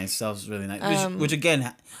was nice. That was really nice. Which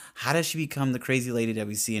again, how does she become the crazy lady that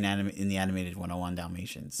we see in the animated 101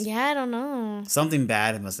 Dalmatians? Yeah, I don't know. Something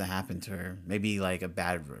bad must have happened to her. Maybe like a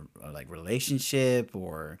bad relationship,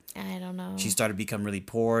 or I don't know. she started to become really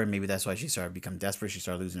poor, and maybe that's why she started to become desperate. She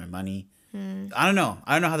started losing her money. I don't know.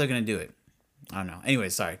 I don't know how they're gonna do it. I don't know. Anyway,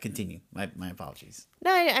 sorry. Continue. My apologies.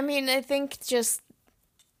 No, I mean I think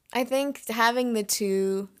having the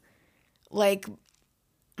two, like,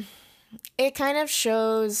 it kind of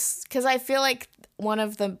shows, because I feel like one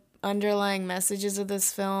of the underlying messages of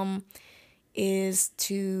this film is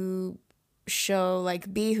to show,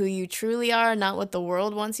 like, be who you truly are, not what the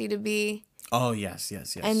world wants you to be. Oh, yes,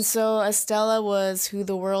 yes, yes. And so Estella was who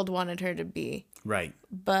the world wanted her to be. Right.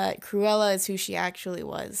 But Cruella is who she actually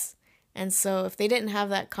was. And so if they didn't have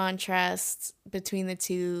that contrast between the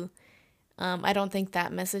two, I don't think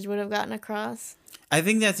that message would have gotten across. I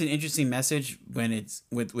think that's an interesting message when it's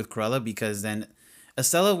with Cruella, because then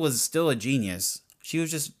Estella was still a genius. She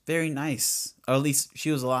was just very nice, or at least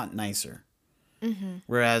she was a lot nicer. Mm-hmm.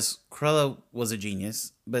 Whereas Cruella was a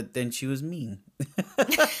genius, but then she was mean.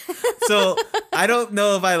 So I don't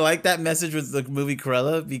know if I like that message with the movie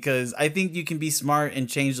Cruella, because I think you can be smart and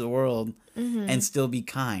change the world and still be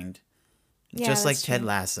kind. Yeah, just like Ted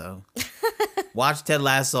Lasso. Watch Ted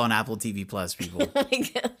Lasso on Apple TV Plus, people. Oh my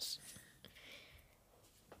gosh.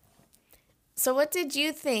 So what did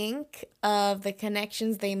you think of the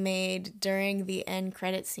connections they made during the end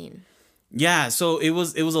credit scene? Yeah, so it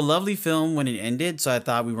was a lovely film when it ended, so I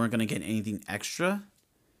thought we weren't going to get anything extra.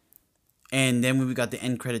 And then when we got the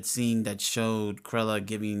end credit scene that showed Cruella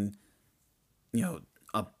giving,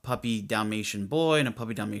 a puppy Dalmatian boy and a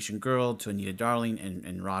puppy Dalmatian girl to Anita Darling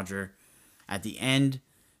and Roger at the end,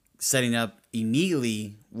 setting up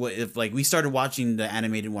immediately if like we started watching the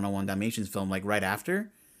animated 101 Dalmatians film like right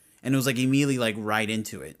after, and it was like immediately like right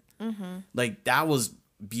into it. Mm-hmm. Like that was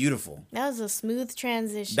beautiful. That was a smooth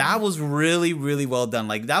transition. That was really, really well done.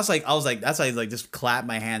 Like that's like that's why I like just clapped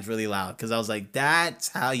my hands really loud, because I was like, that's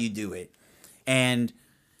how you do it. And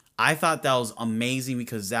I thought that was amazing,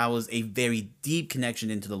 because that was a very deep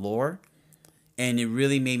connection into the lore, and it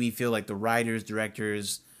really made me feel like the writers,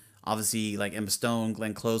 directors, obviously like Emma Stone,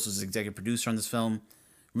 Glenn Close was executive producer on this film,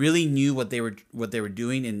 really knew what they were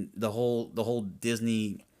doing, and the whole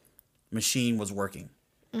Disney machine was working.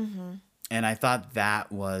 Mm-hmm. And I thought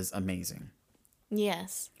that was amazing.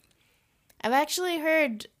 Yes. I've actually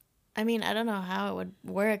heard, I mean, I don't know how it would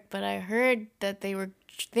work, but I heard that they were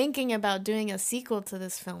thinking about doing a sequel to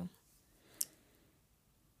this film.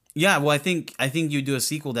 Yeah, well, I think you do a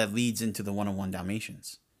sequel that leads into the 101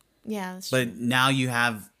 Dalmatians. Yeah, that's true. But now you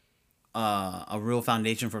have a real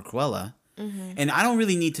foundation for Cruella. Mm-hmm. And I don't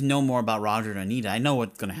really need to know more about Roger and Anita. I know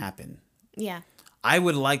what's going to happen. Yeah. I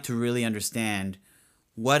would like to really understand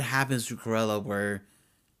what happens to Cruella, where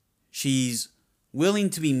she's willing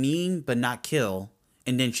to be mean but not kill,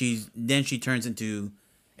 and then she turns into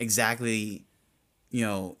exactly,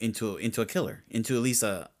 into a killer, into at least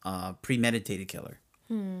a premeditated killer.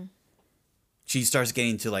 She starts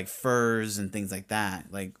getting to like furs and things like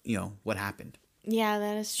that. Like, what happened? Yeah,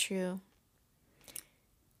 that is true.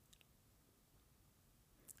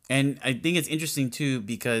 And I think it's interesting too,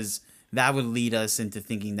 because that would lead us into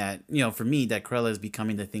thinking that, for me, that Cruella is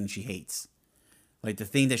becoming the thing she hates. Like the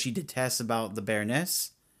thing that she detests about the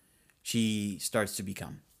Baroness, she starts to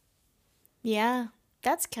become. Yeah,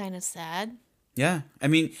 that's kind of sad. Yeah. I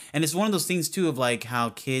mean, and it's one of those things too of like how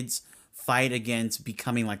kids fight against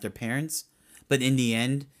becoming like their parents, but in the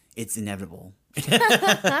end, it's inevitable.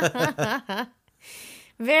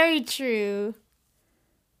 Very true.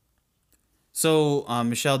 So,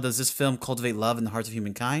 Michelle, does this film cultivate love in the hearts of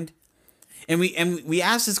humankind? And we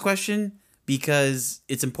ask this question because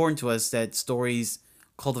it's important to us that stories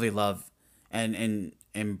cultivate love and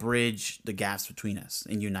bridge the gaps between us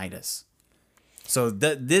and unite us. So,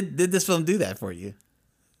 did this film do that for you?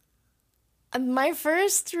 My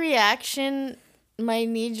first reaction, my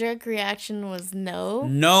knee-jerk reaction was no.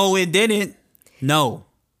 No, it didn't. No.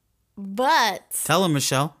 But Tell him,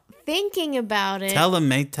 Michelle. thinking about it, Tell him,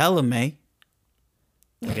 May. Tell him, May.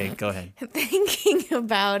 Okay, go ahead. thinking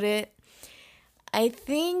about it, I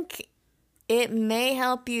think it may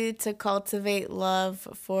help you to cultivate love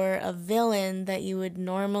for a villain that you would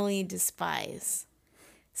normally despise.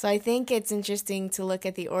 So I think it's interesting to look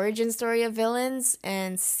at the origin story of villains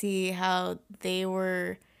and see how they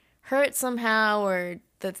were hurt somehow, or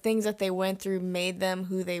the things that they went through made them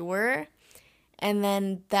who they were. And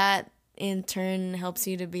then that in turn helps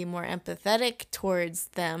you to be more empathetic towards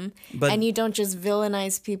them. And you don't just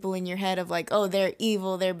villainize people in your head of like, oh, they're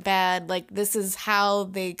evil, they're bad. Like, this is how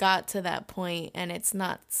they got to that point, and it's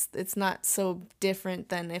not so different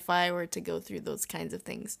than if I were to go through those kinds of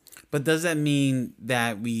things. But does that mean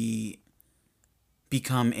that we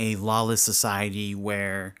become a lawless society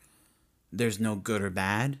where there's no good or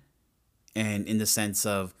bad? And in the sense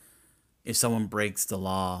of, if someone breaks the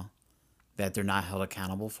law, that they're not held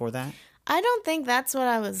accountable for that? I don't think that's what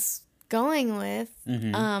I was going with,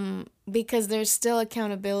 because there's still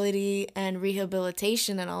accountability and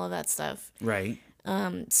rehabilitation and all of that stuff. Right.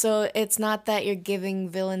 So it's not that you're giving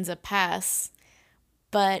villains a pass,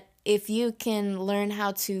 but if you can learn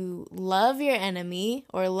how to love your enemy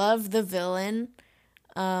or love the villain,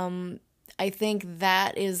 I think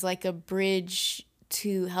that is like a bridge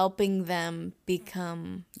to helping them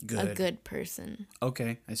become a good person.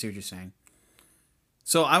 Okay, I see what you're saying.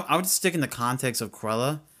 So I would stick in the context of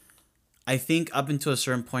Cruella. I think up until a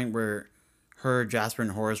certain point where her, Jasper,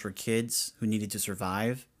 and Horace were kids who needed to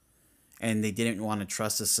survive, and they didn't want to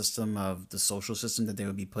trust the system of the social system that they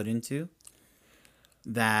would be put into,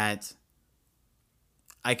 that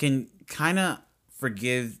I can kind of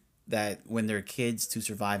forgive that when they're kids, to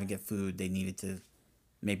survive and get food, they needed to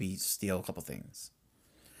maybe steal a couple things.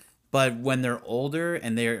 But when they're older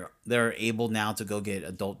and they're able now to go get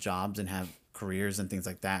adult jobs and have careers and things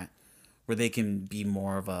like that, where they can be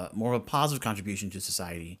more of a positive contribution to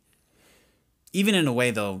society. Even in a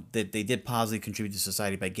way, though, that they did positively contribute to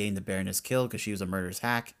society by getting the Baroness killed because she was a murderous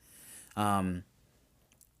hack. I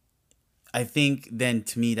think then,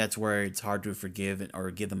 to me, that's where it's hard to forgive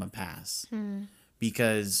or give them a pass.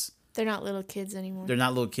 Because they're not little kids anymore. They're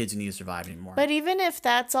not little kids who need to survive anymore. But even if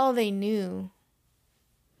that's all they knew,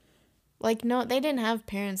 like, no, they didn't have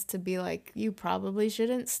parents to be like, you probably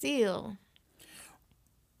shouldn't steal.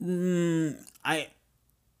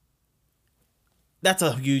 That's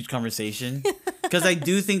a huge conversation, because I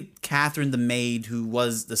do think Catherine, the maid, who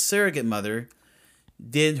was the surrogate mother,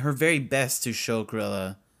 did her very best to show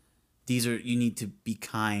Cruella, you need to be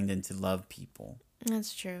kind and to love people.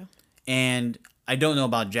 That's true. And I don't know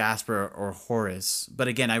about Jasper or Horace, but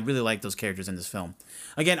again, I really like those characters in this film.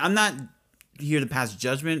 Again, I'm not here to pass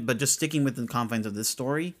judgment, but just sticking within the confines of this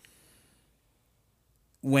story,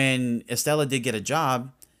 when Estella did get a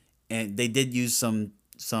job, and they did use some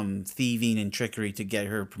thieving and trickery to get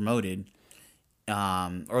her promoted, or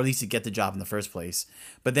at least to get the job in the first place.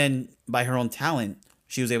 But then, by her own talent,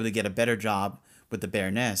 she was able to get a better job with the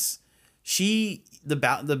Baroness.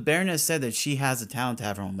 The Baroness said that she has the talent to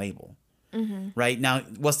have her own label. Mm-hmm. Right now,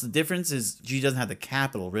 what's the difference is she doesn't have the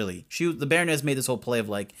capital, really. The Baroness made this whole play of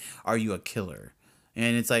like, "Are you a killer?"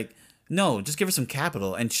 And it's like, no, just give her some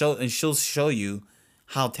capital, and she'll show you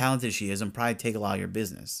how talented she is and probably take a lot of your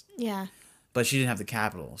business. Yeah. But she didn't have the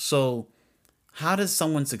capital. So how does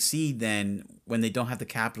someone succeed then when they don't have the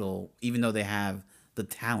capital, even though they have the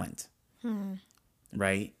talent?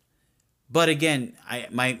 Right? But again,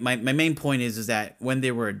 my main point is that when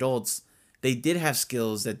they were adults, they did have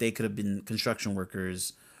skills that they could have been construction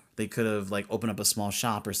workers. They could have like opened up a small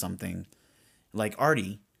shop or something like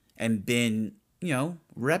Artie and been,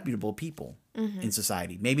 reputable people in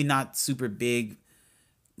society. Maybe not super big,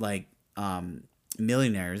 like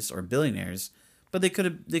millionaires or billionaires, but they could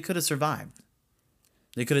have survived.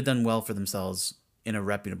 They could have done well for themselves in a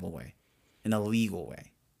reputable way, in a legal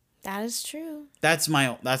way. That is true. That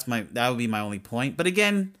would be my only point. But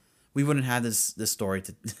again, we wouldn't have this story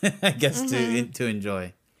to I guess to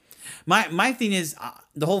enjoy. My thing is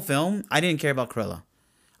the whole film, I didn't care about Cruella.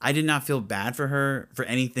 I did not feel bad for her for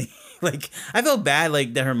anything. Like, I felt bad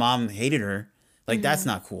like that her mom hated her. Like, that's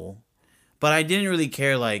not cool. But I didn't really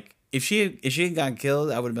care. Like, if she had gotten killed,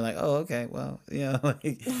 I would have been like, oh, okay, well,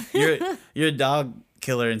 like, your dog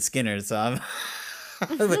killer and Skinner. So I'm.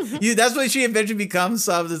 That's what she eventually becomes.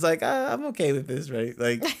 So I was just like, I'm okay with this, right?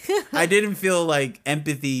 Like, I didn't feel like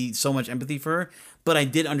so much empathy for her, but I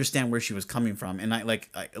did understand where she was coming from. And I like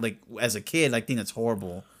as a kid, I think that's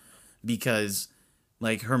horrible because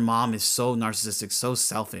like her mom is so narcissistic, so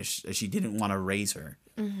selfish that she didn't want to raise her.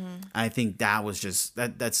 Mm-hmm. I think that was just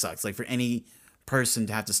that sucks. Like for any person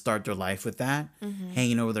to have to start their life with that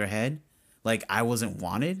hanging over their head, like I wasn't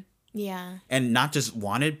wanted. Yeah. And not just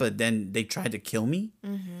wanted, but then they tried to kill me.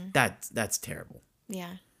 Mm-hmm. That's terrible.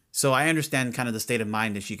 Yeah. So I understand kind of the state of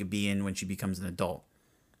mind that she could be in when she becomes an adult.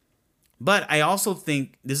 But I also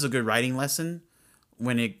think this is a good writing lesson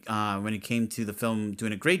when it came to the film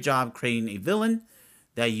doing a great job creating a villain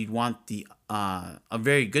that you'd want a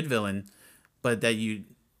very good villain, but that you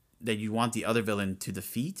want the other villain to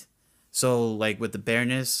defeat. So like with the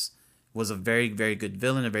Baroness was a very, very good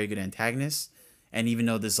villain, a very good antagonist. And even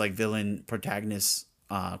though this like villain protagonist,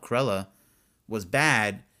 Cruella, was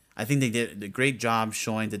bad, I think they did a great job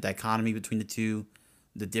showing the dichotomy between the two,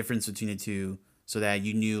 the difference between the two, so that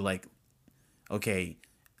you knew like, okay,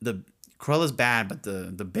 the Cruella's bad, but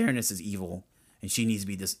the Baroness is evil, and she needs to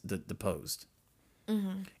be deposed.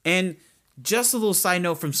 Mm-hmm. And just a little side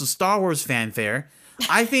note from some Star Wars fanfare,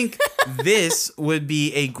 I think this would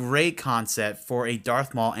be a great concept for a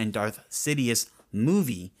Darth Maul and Darth Sidious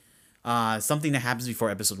movie. Something that happens before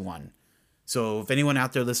episode 1. So if anyone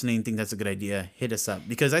out there listening think that's a good idea, hit us up.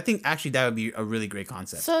 Because I think actually that would be a really great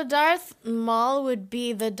concept. So Darth Maul would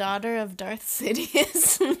be the daughter of Darth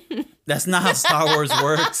Sidious? That's not how Star Wars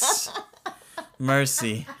works.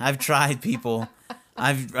 Mercy. I've tried, people.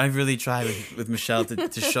 I've really tried with Michelle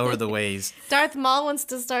to show her the ways. Darth Maul wants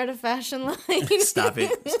to start a fashion line. Stop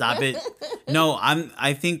it. No,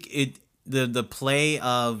 I think the play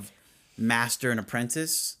of master and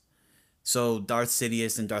apprentice. So Darth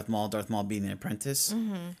Sidious and Darth Maul being an apprentice.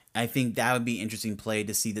 Mm-hmm. I think that would be interesting play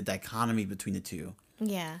to see the dichotomy between the two.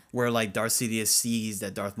 Yeah. Where like Darth Sidious sees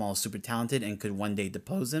that Darth Maul is super talented and could one day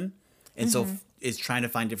depose him. And so is trying to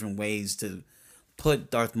find different ways to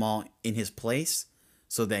put Darth Maul in his place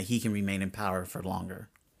so that he can remain in power for longer.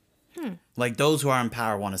 Like those who are in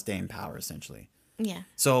power want to stay in power essentially. Yeah.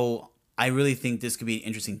 So I really think this could be an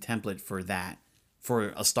interesting template for that.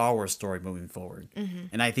 For a Star Wars story moving forward. Mm-hmm.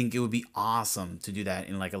 And I think it would be awesome to do that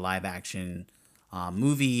in like a live action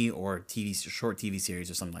movie or short TV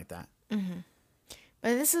series or something like that. Mm-hmm.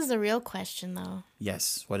 But this is the real question though.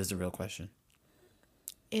 Yes. What is the real question?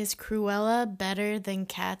 Is Cruella better than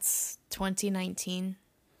Cats 2019?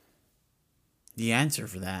 The answer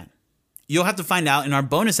for that. You'll have to find out in our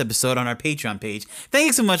bonus episode on our Patreon page. Thank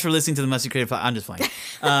you so much for listening to the Musty Creative Podcast. I'm just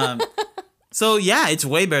playing. So yeah, it's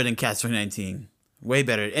way better than Cats 2019. Way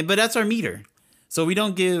better. But that's our meter. So we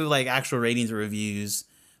don't give like actual ratings or reviews.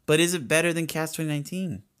 But is it better than Cats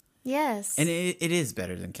 2019? Yes. And it is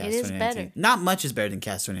better than Cats 2019. Better. Not much is better than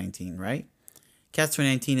Cats 2019, right? Cats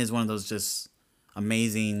 2019 is one of those just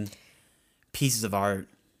amazing pieces of art.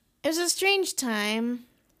 It was a strange time,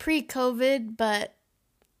 pre-COVID, but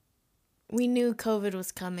we knew COVID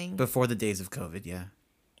was coming. Before the days of COVID, yeah.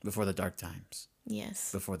 Before the dark times.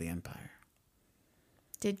 Yes. Before the Empire.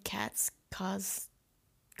 Did Cats cause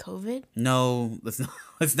COVID? No, let's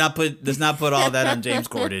not put all that on James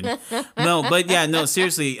Corden. No, but yeah, no,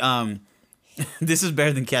 seriously, this is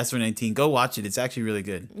better than Cats 2019. Go watch it. It's actually really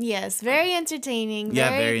good. Yes, very entertaining.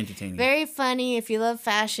 Very entertaining. Very funny. If you love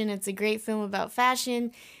fashion, it's a great film about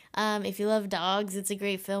fashion. If you love dogs, it's a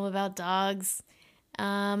great film about dogs.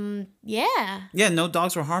 Yeah. Yeah, no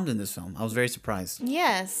dogs were harmed in this film. I was very surprised.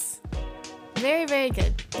 Yes. Very, very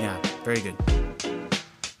good. Yeah, very good.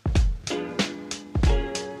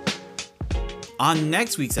 On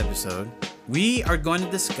next week's episode, we are going to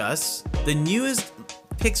discuss the newest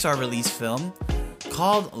Pixar release film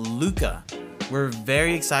called Luca. We're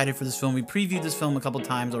very excited for this film. We previewed this film a couple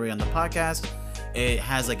times already on the podcast. It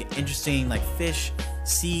has like an interesting like fish,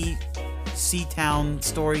 sea town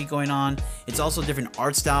story going on. It's also a different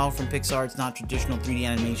art style from Pixar. It's not traditional 3D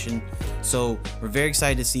animation. So we're very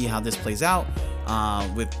excited to see how this plays out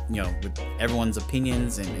with everyone's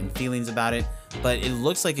opinions and feelings about it. But it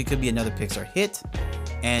looks like it could be another Pixar hit,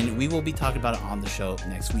 and we will be talking about it on the show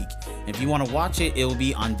next week. And if you want to watch it, it will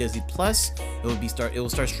be on Disney Plus. It will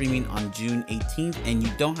start streaming on June 18th, and you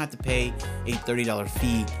don't have to pay a $30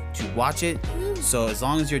 fee to watch it. So as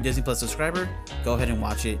long as you're a Disney Plus subscriber, go ahead and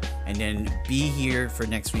watch it, and then be here for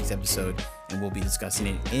next week's episode, and we'll be discussing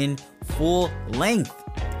it in full length.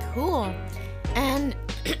 Cool. And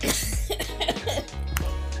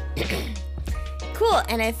Cool.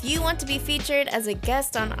 And if you want to be featured as a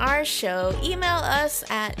guest on our show, email us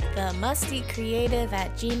at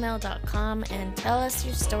themustycreative@gmail.com and tell us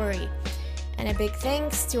your story. And a big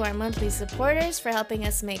thanks to our monthly supporters for helping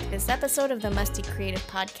us make this episode of the Musty Creative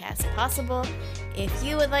Podcast possible. If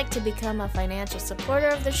you would like to become a financial supporter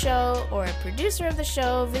of the show or a producer of the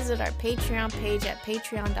show, visit our Patreon page at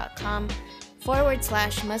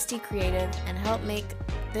patreon.com/mustycreative and help make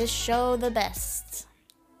this show the best.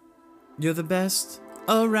 You're the best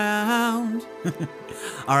around.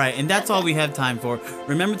 All right, and that's all we have time for.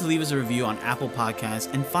 Remember to leave us a review on Apple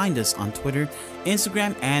Podcasts and find us on Twitter,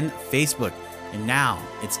 Instagram, and Facebook. And now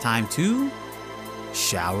it's time to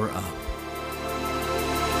shower up.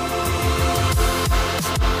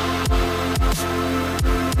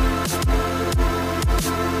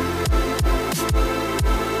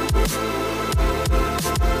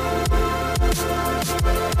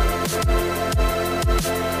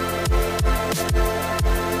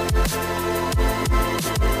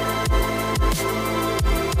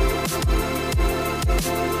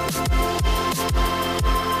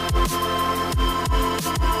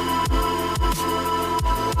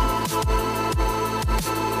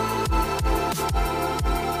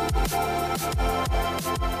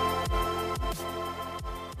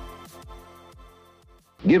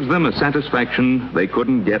 Gives them a satisfaction they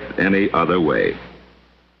couldn't get any other way.